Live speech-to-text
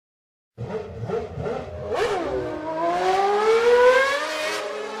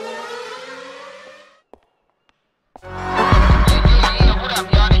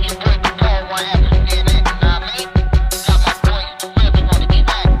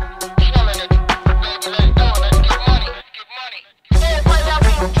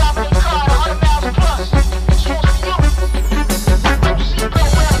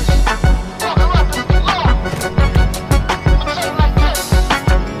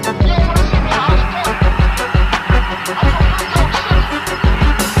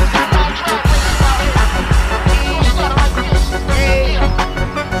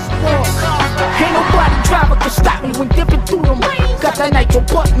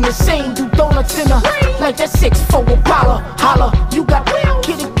Like that 6'4" Apollo, holla, you got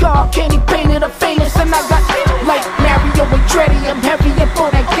kitty car, candy painted, a famous, and I got like Mario and Dreddy. I'm heavy up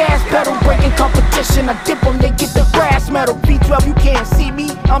on that gas pedal, breaking competition. I dip them, they get the brass metal. V12, you can't see me,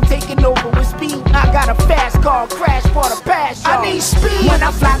 I'm taking over with speed. I got a fast car, crash for the pass. I need speed when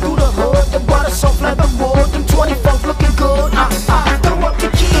I fly through the hood. The butter soft leather wood, them 24s looking good. Throw up the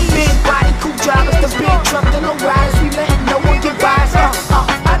keys, the big body, cool drivers, the big truck, the low riders. We letting no one get by us.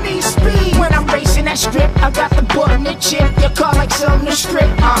 I need speed when I'm racing that strip. I got the button and chip, your car like something to strip.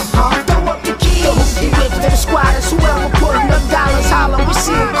 Throw up the keys, the hoopty whips to the squatters. Whoever putting up dollars, holler, we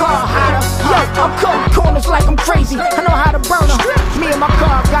see a car hotter. Yo, I'm cutting corners like I'm crazy. I know how to burn them. Me and my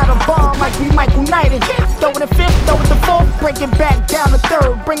car got a bomb like we Michael Knighted. Throw it the fifth, throw it the fourth, break it back down the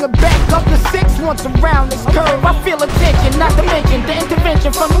third, bring it back up to six once around this curve. I feel a tension, not to mention the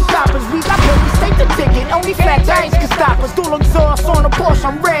intervention from them coppers. We got police, take the ticket. Only flat tires can stop us. Dual exhaust on the Porsche,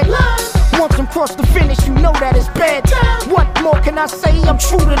 I'm red. Once I'm cross the finish, you know that it's bad. What more can I say? I'm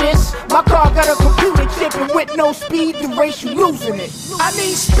true to this. My car got a computer chip, and with no speed, the race you losing it. I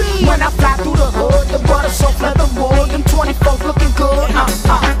need speed when I fly through the hood. The butter soft leather wood, them 24s looking good.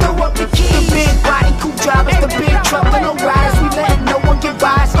 Throw up the keys, the big body, cool drivers, the big truck, the low riders. We letting no one get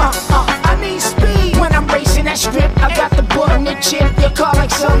by us. I need speed when I'm racing that strip. I got the button and chip, your car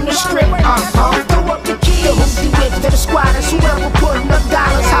like something to strip. Throw up the keys, the hoopty whips to the squatters. Whoever putting up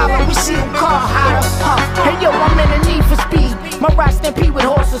dollars, holler, we see them car hotter. Hey yo, I'm in the need for speed. My ride stampede with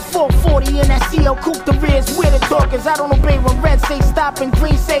horses, 440 in that CL coupe. The rear's where the talkers. I don't obey when red say stop and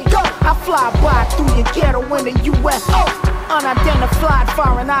green say go. I fly by through your ghetto in the US. Unidentified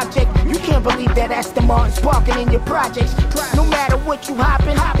foreign object. You can't believe that Aston Martin's parking in your projects. No matter what you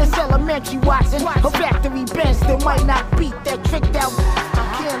hoppin', it's elementary Watson. A factory Benz still might not beat that tricked out.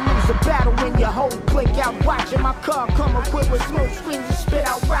 Can't lose a battle when your whole click out. Watching my car come equipped with smoke screens and spit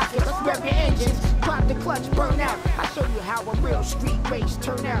out rockets. Rev your engines, pop the clutch, burn out. I show you how a real street race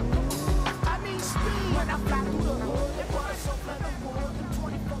turn out.